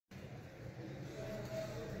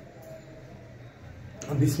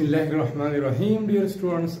Bismillahirrahmanirrahim. Dear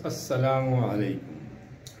students, Assalamu alaikum.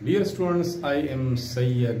 Dear students, I am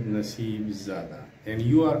Sayyid NASIB Zada and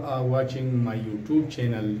you are watching my YouTube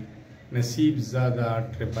channel NASIB Zada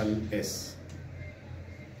Triple S.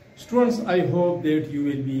 Students, I hope that you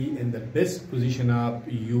will be in the best position of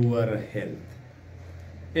your health.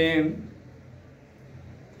 And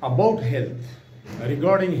about health,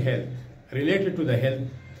 regarding health, related to the health,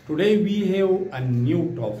 today we have a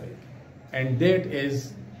new topic. And that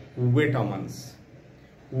is vitamins.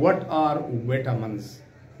 What are vitamins?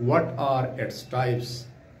 What are its types?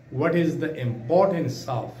 What is the importance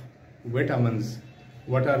of vitamins?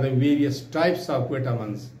 What are the various types of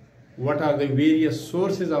vitamins? What are the various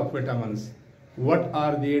sources of vitamins? What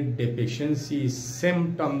are the deficiency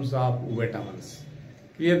symptoms of vitamins?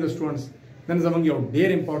 Clear the students? Then is among your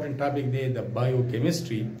very important topic there, the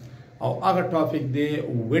biochemistry. और अगर टॉपिक दे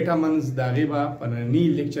विटामिन्स दागे बा पननी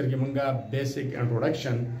लेक्चर के मंगा basic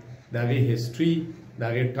introduction दागे हिस्ट्री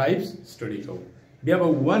दागे types study को बिया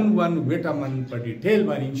वन विटामिन पर डिटेल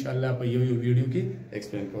बार इंशाल्लाह पर यो वीडियो की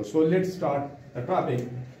एक्सप्लेन करो. So let's start the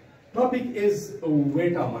topic is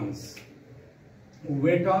vitamins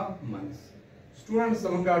students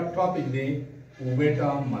मंगा टॉपिक दे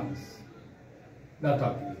vitamins the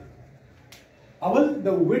topic aval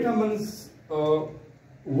the vitamins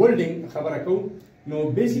wording खबर रखो. No,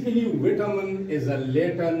 basically vitamin is a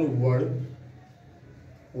Latin word.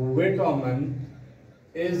 Vitamin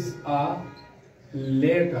is a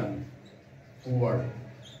Latin word.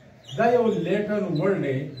 The Latin word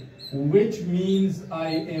which means I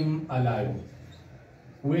am alive.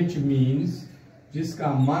 Which means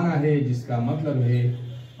जिसका माना है, जिसका मतलब है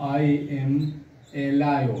I am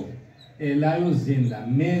alive. Alive जिंदा,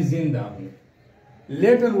 मैं जिंदा हूँ.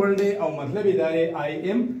 Latin word है और मतलब इधर है I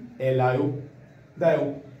am alive. दायो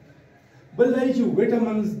बल्कि जो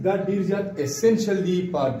vitamins that deals with essentially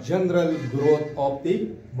for general growth of the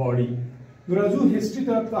body. गुराजू history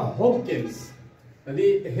तरफ का Hopkins अभी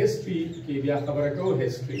history की भी खबर को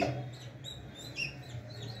history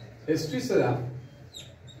से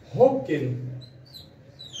Hopkins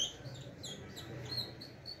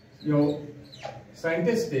जो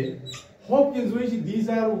scientist है. Hopkins, which these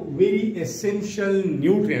are very essential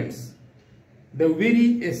nutrients. The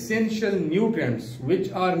very essential nutrients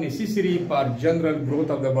which are necessary for general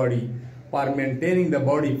growth of the body, for maintaining the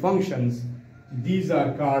body functions, these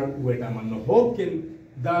are called vitamins. Hopkins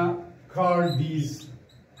called these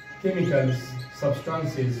chemicals,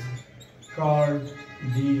 substances, called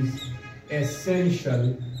these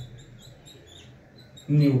essential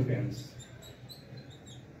nutrients.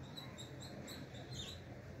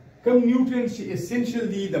 Come nutrients essential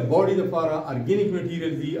the body the para organic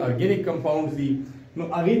material the organic compounds the no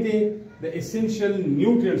agite the essential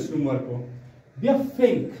nutrients to marko they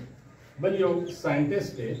think but your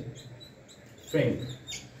scientist think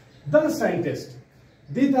the scientist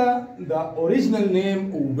did the original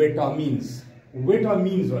name vitamins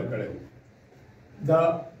or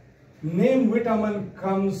the name vitamin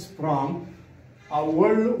comes from a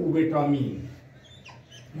word vitamin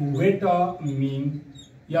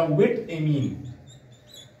या vitamine.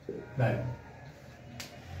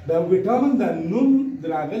 The vitamin the nun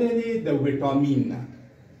dragale the vitamin.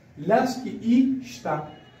 Last e shta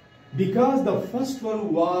because the first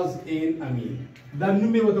one was in amine. The nun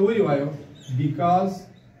me बताओ because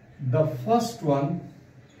the first one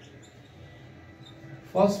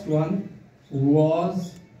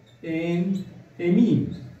was in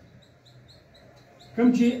amine.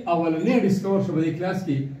 कम ची अवलने डिस्कवर शुरू क्लास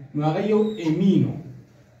की मागयो amino.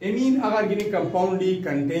 Amine organic compound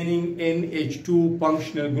containing NH2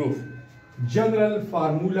 functional group. General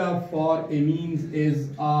formula for amines is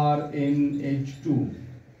RNH2.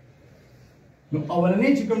 Now, our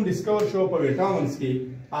next discover show for vitamins के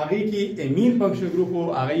आगे की amine functional group हो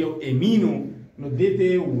आगे यो amino. No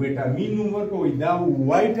देते vitamin number को इदा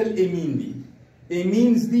vital amine दी.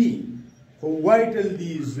 Amines दी vital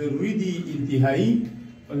दी जरूरी दी इंतहाई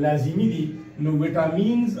और लाजिमी दी. No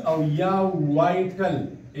vitamins और या vital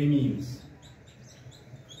amines.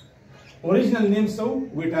 Original name so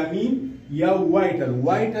vitamin या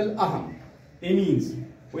vital aham amines.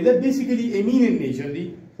 Whether basically amine in nature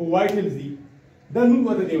the vital the then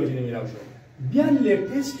what the वजह मिला शो. बिया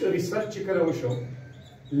latest research करो शो.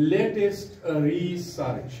 Latest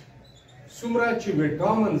research. सुमरा ची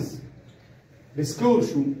vitamins discover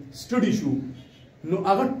show study show. No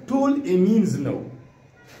अगर toll amines no.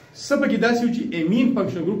 सब की दासी उची amine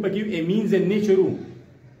functional group पर की amines in nature.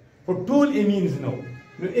 For toll amines now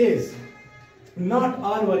is not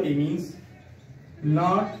all were amines,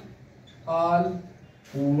 not all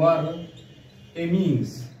were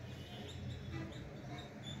amines.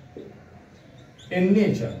 in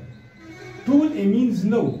nature. Tool amines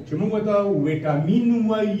no چې موږ ته ویټامین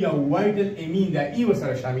وایي یا وایټل امین دا ای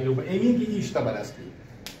وسره شامل وي امین کې ای شته بل اصلي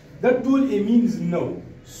the tool amines no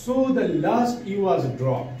so the last e was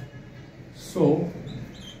dropped so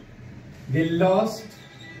the last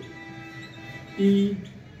e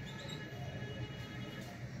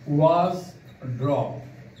was dropped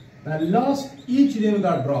the last each day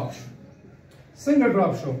that drop single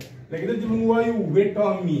drop show like that موږ وایو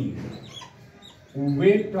ویټامین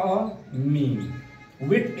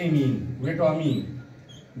ویټامین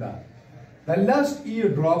دا the last e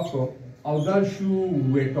drop او دا شو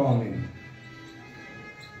ویټامین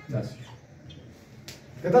دا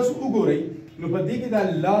که تاسو وګورئ نو په دې کې دا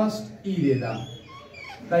لاست ای دی دا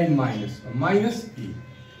ماینس ای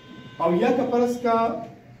او یا که فرض کا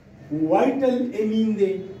وایټل امین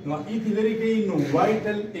دی نو ای کې لري کوي نو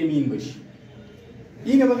وایټل امین بشي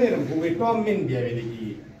ای نه بغیر ویټامین بیا ویل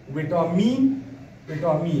کیږي ویټامین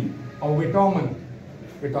او ویټامین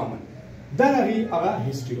دا هغه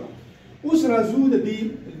هیستوري وه اوس راځو د دې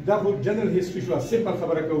دا خو جنرال هیستوري شوه سمپل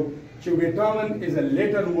خبره کوو چې ویټامین از ا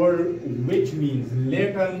لیټن ورډ ویچ مینز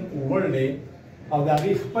لیټن ورډ دی او د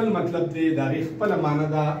هغې خپل مطلب دی د هغې خپله معنی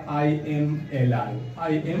ده IMLI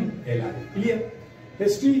کلیر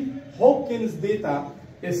هیستوري هوپکینز دې ته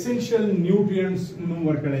اسینشل نیوټرینټس نوم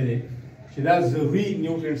ورکړی دی چې دا ضروري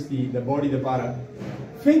نیوټرینټس دي د باډي دپاره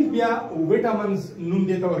فینک بیا ویټامینز نوم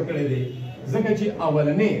دې ته ورکړی دی ځکه چې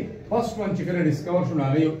اولنې فرست ون چې کله ډسکور شو نو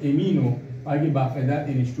هغه یو امینو هغې باقاعده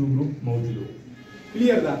NH2 ګروپ موجود و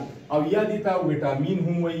کلیر ده او یا دې ته ویټامین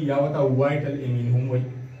هم وایي یا ورته وایټل امین هم وایي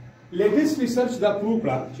لیټسټ ریسرچ دا پروو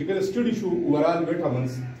کړه چې کله سټډي شو اوورال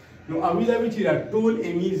ویټامینز نو هغوی دا وایي چې دا ټول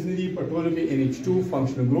امینز نه دي په ټولو کې NH2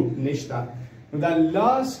 فنکشنل ګروپ نشته نو دا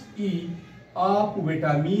لاست ای of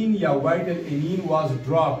vitamin یا vital amine was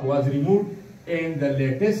dropped was removed and the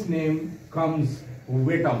latest name comes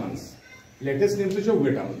vitamins latest name څه شو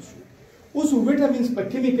vitamins اوس vitamins په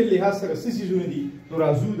chemical لحاظ سره څه څیزونه دي نو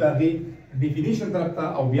راځو د هغې definition طرف ته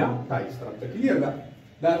او بیا types طرف ته کلیر ده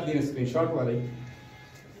دا دې سکرین شاټ والی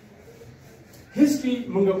history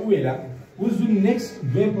موږ وویله اوس ځو next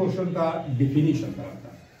دویم پورشن ته definition طرف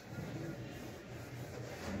ته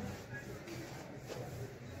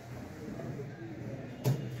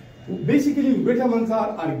Basically, vitamins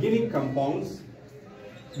are organic compounds.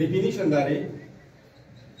 Definition that is,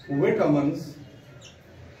 vitamins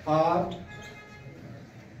are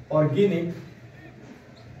organic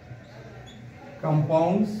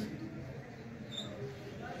compounds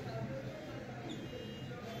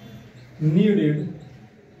needed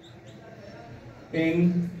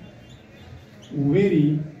in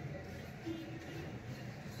very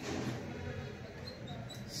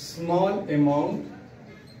small amount.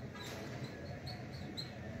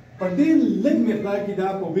 په ډېر لږ مقدار کې دا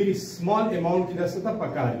په very small amount کې دا څه ته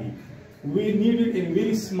پکار دي we need it in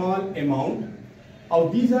very small amount او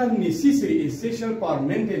these are necessary essential for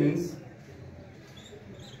maintenance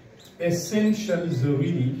essential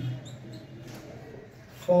ضروري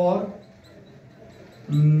for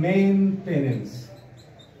maintenance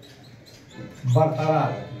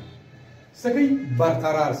برقرار څه کوي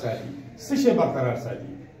برقرار ساتي څه شی برقرار ساتي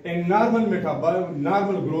in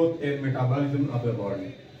normal growth and metabolism of the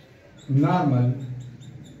body normal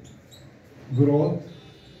growth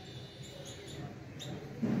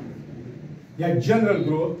या general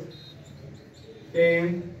growth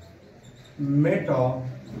and metabolism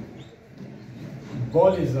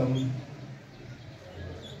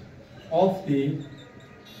of the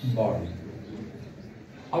body.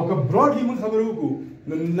 अब broadly mun खबर होगु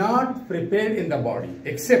not prepared in the body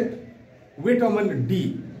except vitamin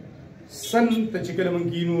D sun ته چې کله مونږ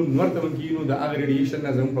کینو نور ته مونږ کینو د هغه ریډیشن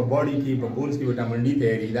نه زموږ په باډي کې په بونز کې وټامین ډي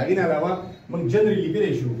تیاري د هغې نه علاوه مونږ جنرالي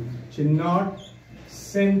لیکلی شو چې not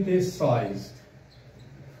synthesized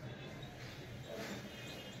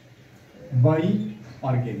by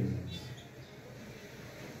organisms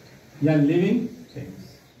یا living things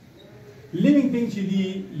چې دي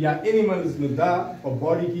یا animals نو دا په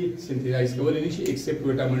باډي کې سنتھسایز کولی نشي ایکسپټ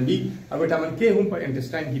وټامین ډي او وټامین کې هم په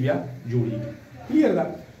انټسټاین کې بیا جوړیږي کلیر ده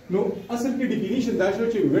نو اصل کې ډیفینیشن دا شو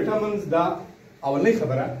چې ویټامینز دا اولنۍ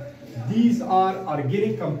خبره these are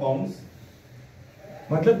organic compounds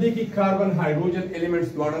مطلب دی کې کاربن هایدروجن ایلیمنټس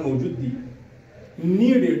دواړه موجود دي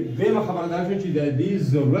needed دویمه خبره دا شو چې د دې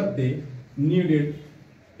ضرورت دی needed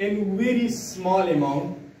in very small amount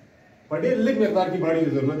په ډېر لږ مقدار کې باډي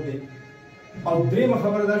ته ضرورت دی او دریمه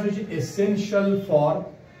خبره دا شو چې essential for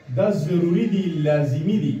دا ضروري دي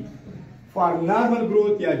لازمي دي for normal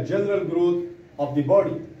growth یا general growth of the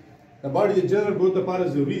body د باډي د جنرال ګروث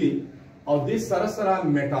لپاره ضروري دی او د سره سره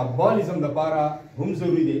میټابولیزم لپاره هم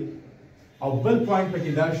ضروري دی او بل پوینټ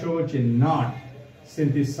پکې دا شو چې not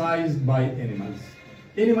synthesized by animals.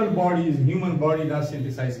 Animal bodies, human body دا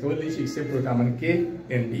synthesize کولی شي except vitamin K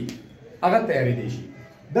and D. هغه تیاری دی شي.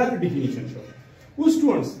 دا ډیفینیشن شو. اوس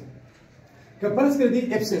سټوډنټس که فرض کړئ دی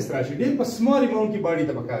absence راشي ډېر په small amount کې باډي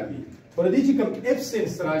ته پکار دي. پر دې چې کوم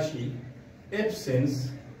absence راشي absence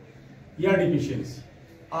या deficiency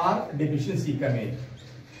or deficiency कमे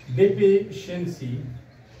deficiency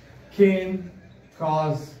can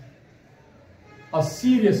cause a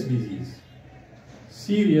serious disease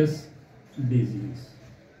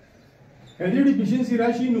कदे deficiency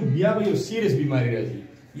राशि नु बिया बयो serious बीमारी राशि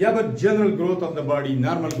या बर general growth of the body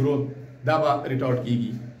normal growth दाबा retard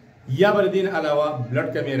कीगी या बर दिन अलावा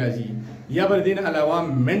blood कमी राशि या बर दिन अलावा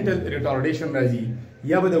mental retardation राशि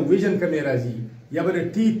या बर vision कमी राशि या बर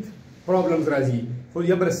teeth problems राजी और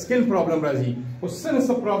या बर skin problem राजी और सन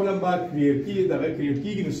सब problem बार create की दवा create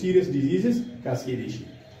की no serious diseases cascade issue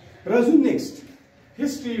Raju next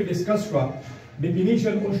history discuss हुआ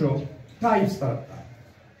definition उशो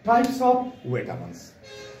types of vitamins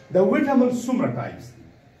the vitamins sumra types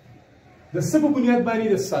the सब बुनियाद बानी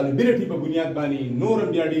the solubility पर बुनियाद बानी नोर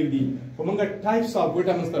बियाडीर दी उमंगा types of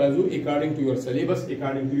vitamins Raju according to your syllabus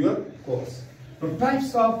according to your course so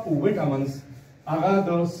types of vitamins Agha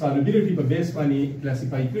the solubility पे बेस पानी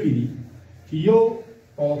क्लासिफाई करी दी कि यो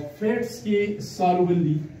और फैट्स के soluble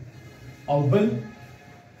दी और बल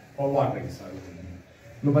और वाटर के soluble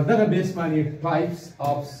दी नो बद्दा का बेस पानी types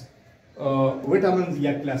of vitamins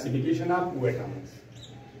या classification of vitamins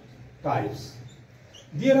types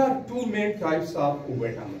there are two main types of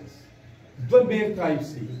vitamins दो main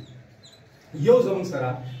types दी यो जमन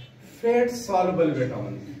सरा fat soluble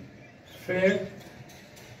vitamins fat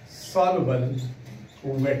soluble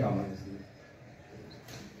vitamins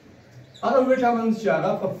other vitamins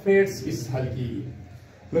ज्यादा पर fats की हल्की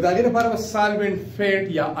बताइए ना पर solvent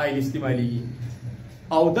fat या oil इस्तेमाली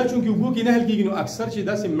और दा चूंकि वो की ना हल्की नो अक्सर चीज़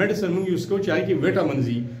से मेडिसिन मुंग यूज़ को चाहिए कि vitamins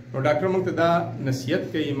ही और डॉक्टर मंगतदा नसीहत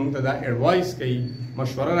कई मंगतदा एडवाइस कई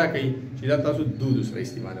मशवरा कई चीज़ तासु दूध उसका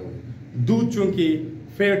इस्तेमाल हो दूध चूंकि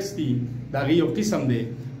fats थी दागी और किस्म दे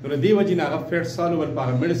तो देव जी नागा फैट सॉल्युबल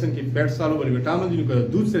पागा मेडिसिन की फैट सॉल्युबल विटामिन जिन को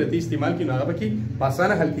दूध से रहती इस्तेमाल की नागा की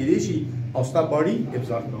पासाना हल्की देशी और उसका बॉडी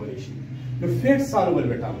एब्जॉर्ब करेगी तो फैट सॉल्युबल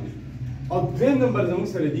विटामिन और देन नंबर जम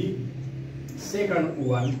से रहती सेकंड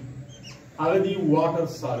वन आगे वाटर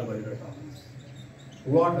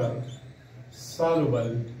सॉल्युबल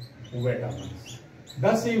विटामिन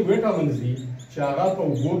दस विटामिन दी चागा तो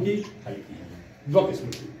वो की हल्की दो किस्म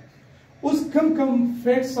की उस कम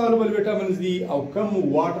फैट सॉल्युबल विटामिन्स दी और कम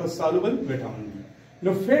वाटर सॉल्युबल विटामिन दी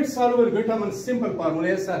no fat soluble vitamin simple formula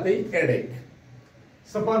है साथ ही एडेक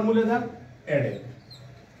सब फार्मूला था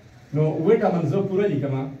एडेक नो विटामिन जो पूरा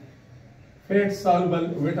लिखा फैट सॉल्युबल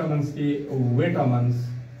विटामिन्स के विटामिन्स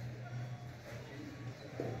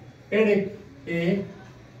एडेक ए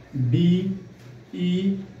बी ई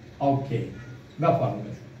और के the formula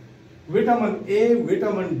vitamin A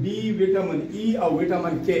vitamin D vitamin E और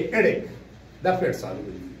विटामिन के एडेक द फैट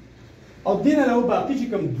सॉल्युबल और दिन अलावा बाकी चीज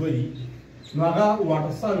कम द्वरी नागा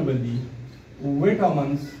वाटर सॉल्युबल दी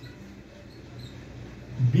विटामिन्स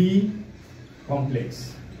बी कॉम्प्लेक्स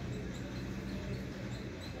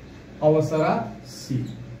और सरा सी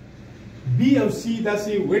बी और सी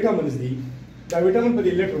दासी विटामिन्स दी दा विटामिन पर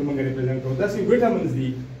लेटर मंगे रिप्रेजेंट करो दासी विटामिन्स दी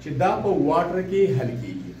चिदा पर वाटर के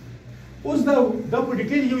हल्की उस द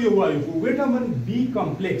डिटेल यो वायु vitamin B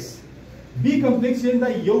complex in the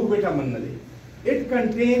योग विटामिन नले इट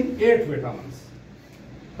कंटेन 8 विटामिन्स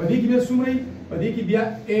पदी की बिया सुमरी पदी की बिया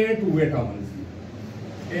 8 विटामिन्स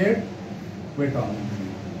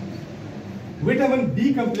विटामिन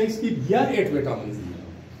बी कॉम्प्लेक्स की बिया 8 विटामिन्स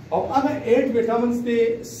और अगर 8 विटामिन्स ते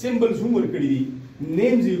सिंबल्स हुमर कड़ी दी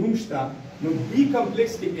नेम्स ही हुमस्ता नो बी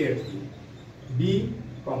कॉम्प्लेक्स के 8 बी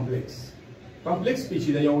कॉम्प्लेक्स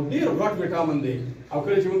पीछे या देर व्हाट विटामिन दे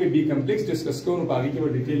अगर जो बी कॉम्प्लेक्स डिस्कस करो आगे की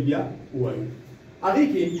डिटेल दिया हुआ है आगे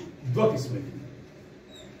के दो किस्म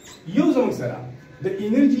की यो जमन सरा द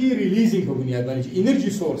एनर्जी रिलीजिंग को बुनियाद बनी एनर्जी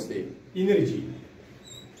सोर्स दे एनर्जी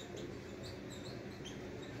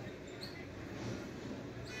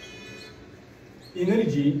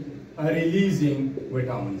रिलीजिंग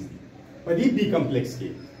विटामिन्स दी पदी बी कॉम्प्लेक्स के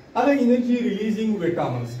अगर एनर्जी रिलीजिंग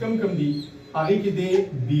विटामिन्स कम दी आगे के दे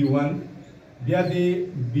B1 बिया दे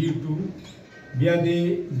B2 बिया दे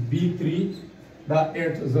B3 दा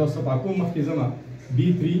 8 जो सपाको मखके जमा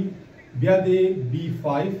B3 बिया दे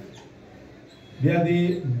B5 बिया दे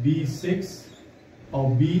B6 और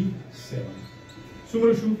B7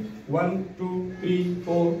 सुमरशु 1 2 3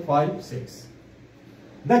 4 5 6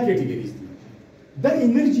 दा कैटेगरीज दी दा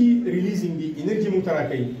एनर्जी रिलीजिंग दी एनर्जी मुतरा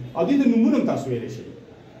कई अदी द नमुनम तासवेले शे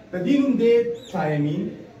تدينهم دي thiamine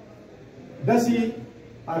دسي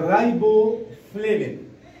riboflavin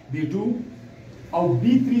B2 او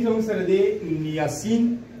B3 زمون سره دي niacin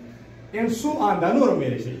and so on دا نور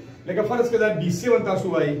مېره شي لکه فرض کړه B7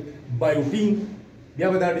 تاسو وای biotin بیا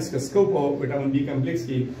به دا ډیسکس کوو په وټامین B کمپلیکس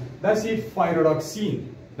کې دا سي pyridoxine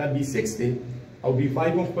دا B6 دی او B5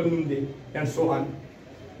 هم خپل نوم دی and so on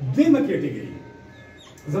دیمه کیټګوري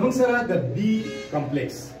زمون سره د B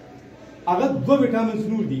کمپلیکس هغه دوه وټامینز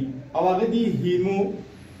نور دي او هغه دي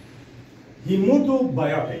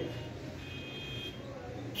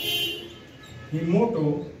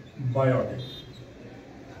هیموټوبایوټیک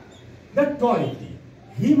دا ټونیک دی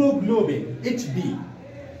هیموګلوبین HB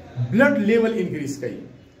بلڈ لیول انکریز کوي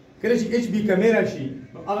کله چې HB کمی راشي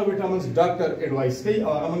نو هغه وټامینز ډاکټر ایڈوایس کوي او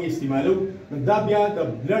هغه موږ استعمالو نو دا بیا د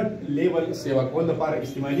بلڈ لیول سیوا کول لپاره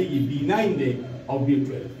استعمالېږي B9 دی او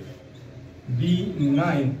B12 B9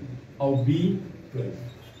 او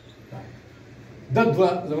B12 دا دوه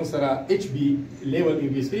زموږ سره HB لیول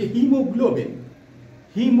انکریز کوي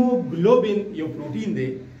هیموګلوبین یو پروتین دی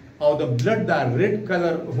او د بلڈ دا ریډ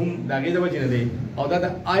کلر هم دا غي د وجه نه دی او دا د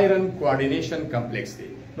آیرن کوارډینیشن کمپلیکس دی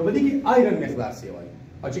نو بده کې آیرن مقدار سیوای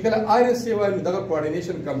او چې کله آیرن سیوای نو دا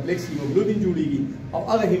کوارډینیشن کمپلیکس هیموګلوبین جوړیږي او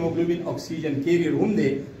هغه هیموګلوبین اکسیجن کیریئر هم دی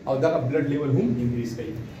او دا بلڈ لیول هم انکریز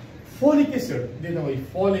کوي فولیک اسید دغه وای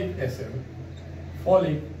فولیک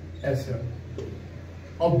اسید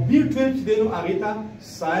او B12 چې دینو هغه ته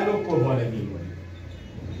ساینوکوبالامین وای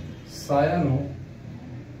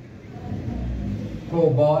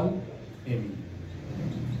ساینوکوبالامین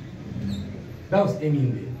دا اوس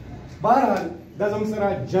امین دی بهرحال دا زموږ سره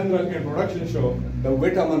جنرال انټروډکشن شو د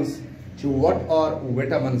وټامینز چې واټ آر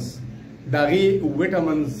وټامینز دا غي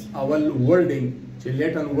وټامینز اول ورډینګ چې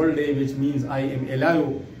لیټن ورډ دی which means I am alive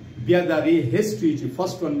بیا دا غي هیستوري چې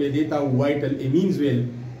فرست ون به دیتا وایټل امینز ویل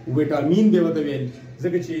وټامین به وته ویل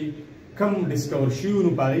ځکه چې کم ډیسکور شو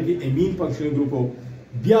نو پاره کې امین فنکشنل ګروپ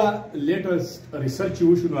بیا لیټسټ ریسرچ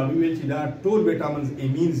وشو نو هغه ویل چې دا ټول وټامینز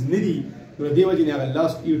امینز نه دي نو د دې وجه نه هغه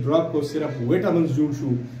لاست ای ډراپ کو صرف وټامینز جوړ شو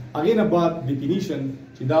هغه نه بعد ډیفینیشن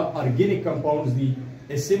چې دا ارګینیک کمپاونډز دي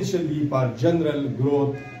essentially for general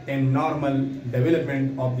growth and normal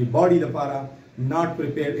development of the body لپاره not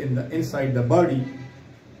prepared in the inside the body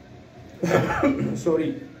sorry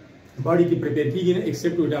body کی prepare کیږي نه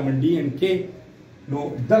except vitamin D and K نو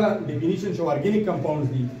دا definition شو organic compounds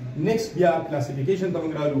دي next بیا classification ته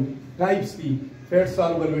موږ راغلو types دي fat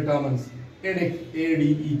soluble vitamins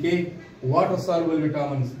ADEK water soluble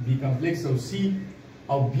vitamins B complex او C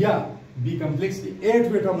او بیا B complex دي 8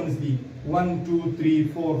 vitamins دي 1 2 3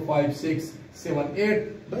 4 5 6 7 8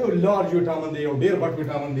 دا یو large vitamin دی یو ډیر غټ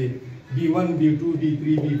vitamin دی B1 B2 B3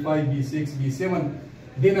 B5 B6 B7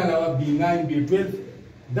 دین علاوه B9 B12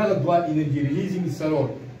 دا دوا انرژي ریلیزینګ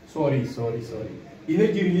سوري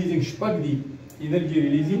انرژي ریلیزینګ شپږ دي انرژي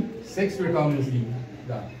ریلیزینګ 6 وټامینز دي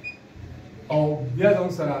دا او بیا دا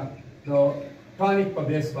سره د ټانیک په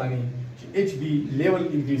بیس باندې چې HB لیول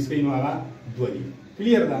انکریز کوي نو هغه دوه دي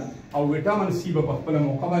کلیر ده او وټامین C په خپل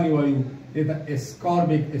موقع باندې وایو دا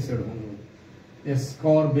اسکاربیک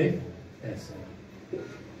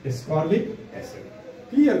اسید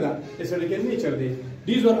clear that acidic in nature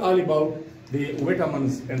these were all about the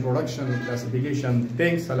vitamins introduction classification.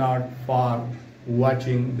 Thanks a lot for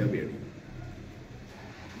watching the video.